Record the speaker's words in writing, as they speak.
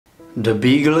The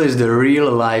Beagle is the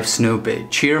real-life Snoopy,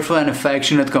 cheerful and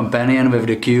affectionate companion with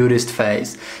the cutest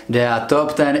face. There are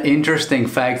top 10 interesting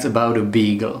facts about a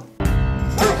Beagle.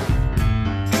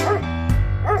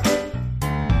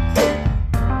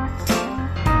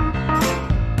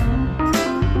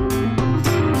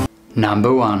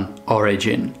 Number 1.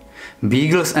 Origin.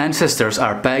 Beagles' ancestors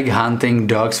are peg hunting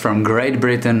dogs from Great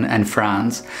Britain and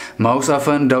France. Most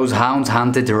often those hounds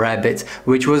hunted rabbits,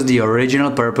 which was the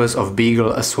original purpose of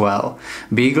Beagle as well.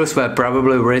 Beagles were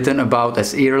probably written about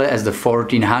as early as the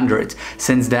 1400s.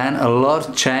 Since then a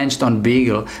lot changed on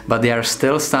Beagle, but they are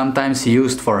still sometimes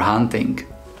used for hunting.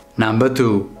 Number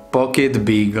 2. Pocket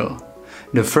Beagle.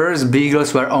 The first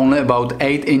Beagles were only about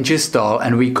 8 inches tall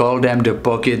and we call them the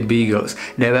pocket Beagles.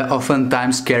 They were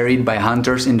oftentimes carried by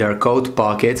hunters in their coat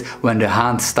pockets when the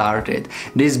hunt started.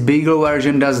 This Beagle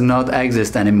version does not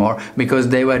exist anymore because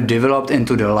they were developed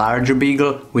into the larger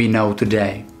Beagle we know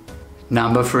today.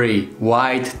 Number 3.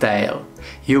 White tail.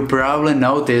 You probably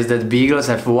noticed that Beagles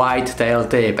have white tail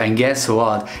tip, and guess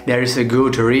what? There is a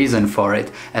good reason for it.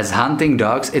 As hunting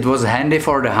dogs, it was handy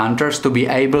for the hunters to be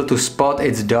able to spot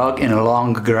its dog in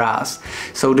long grass.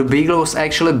 So the Beagle was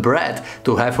actually bred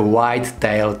to have a white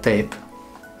tail tip.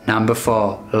 Number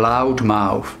 4.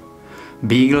 Loudmouth.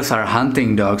 Beagles are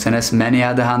hunting dogs, and as many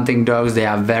other hunting dogs they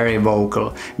are very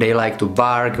vocal. They like to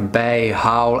bark, bay,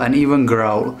 howl and even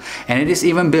growl. And it is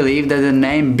even believed that the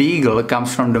name Beagle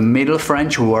comes from the Middle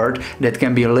French word that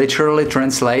can be literally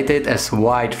translated as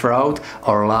wide throat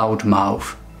or loud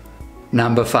mouth.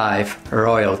 Number 5.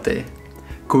 Royalty.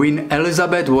 Queen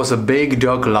Elizabeth was a big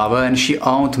dog lover and she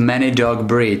owned many dog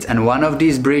breeds, and one of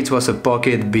these breeds was a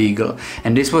pocket Beagle.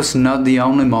 And this was not the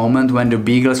only moment when the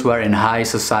Beagles were in high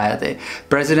society.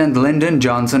 President Lyndon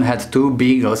Johnson had 2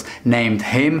 Beagles named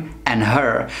him and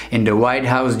her in the White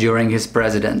House during his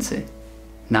presidency.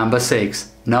 Number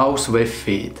 6. Nose with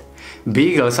feet.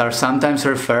 Beagles are sometimes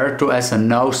referred to as a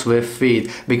nose with feet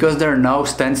because their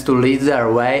nose tends to lead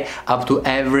their way up to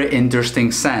every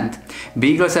interesting scent.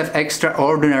 Beagles have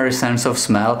extraordinary sense of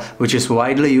smell, which is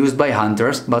widely used by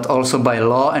hunters but also by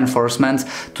law enforcement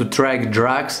to track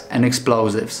drugs and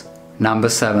explosives. Number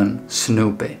 7.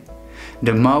 Snoopy.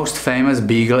 The most famous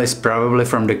Beagle is probably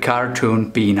from the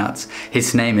cartoon Peanuts.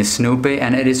 His name is Snoopy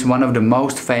and it is one of the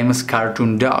most famous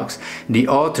cartoon dogs. The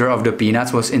author of the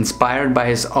Peanuts was inspired by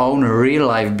his own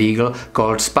real-life Beagle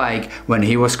called Spike when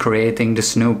he was creating the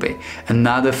Snoopy.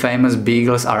 Another famous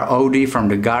Beagles are Odie from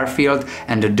the Garfield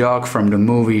and the dog from the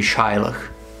movie Shylock.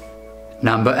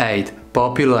 Number 8.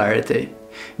 Popularity.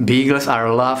 Beagles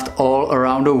are loved all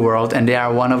around the world and they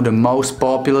are one of the most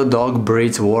popular dog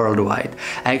breeds worldwide.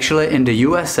 Actually, in the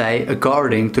USA,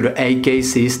 according to the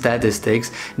AKC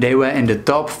statistics, they were in the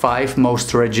top 5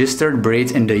 most registered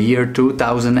breeds in the year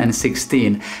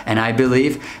 2016, and I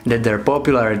believe that their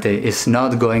popularity is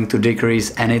not going to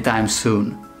decrease anytime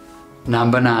soon.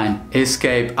 Number 9.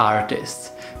 Escape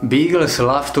artists. Beagles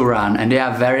love to run and they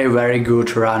are very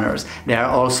good runners. They are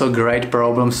also great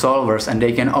problem solvers and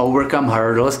they can overcome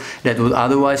hurdles that would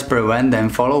otherwise prevent them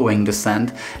following the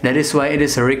scent. That is why it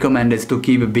is recommended to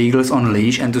keep Beagles on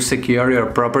leash and to secure your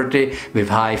property with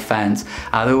high fence.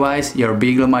 Otherwise your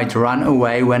Beagle might run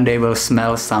away when they will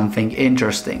smell something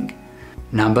interesting.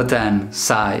 Number 10.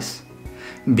 Size.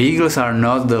 Beagles are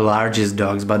not the largest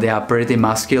dogs, but they are pretty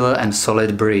muscular and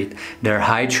solid breed. Their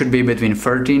height should be between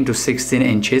 13 to 16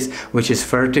 inches, which is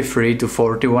 33 to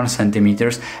 41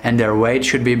 centimeters, and their weight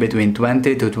should be between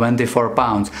 20 to 24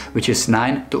 pounds, which is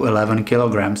 9 to 11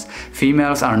 kilograms.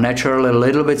 Females are naturally a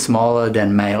little bit smaller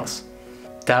than males.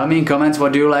 Tell me in comments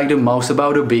what do you like the most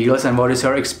about the Beagles and what is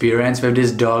your experience with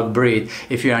this dog breed.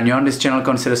 If you are new on this channel,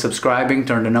 consider subscribing,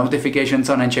 turn the notifications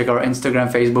on and check our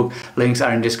Instagram, Facebook, links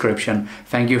are in description.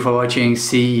 Thank you for watching,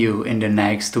 see you in the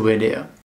next video.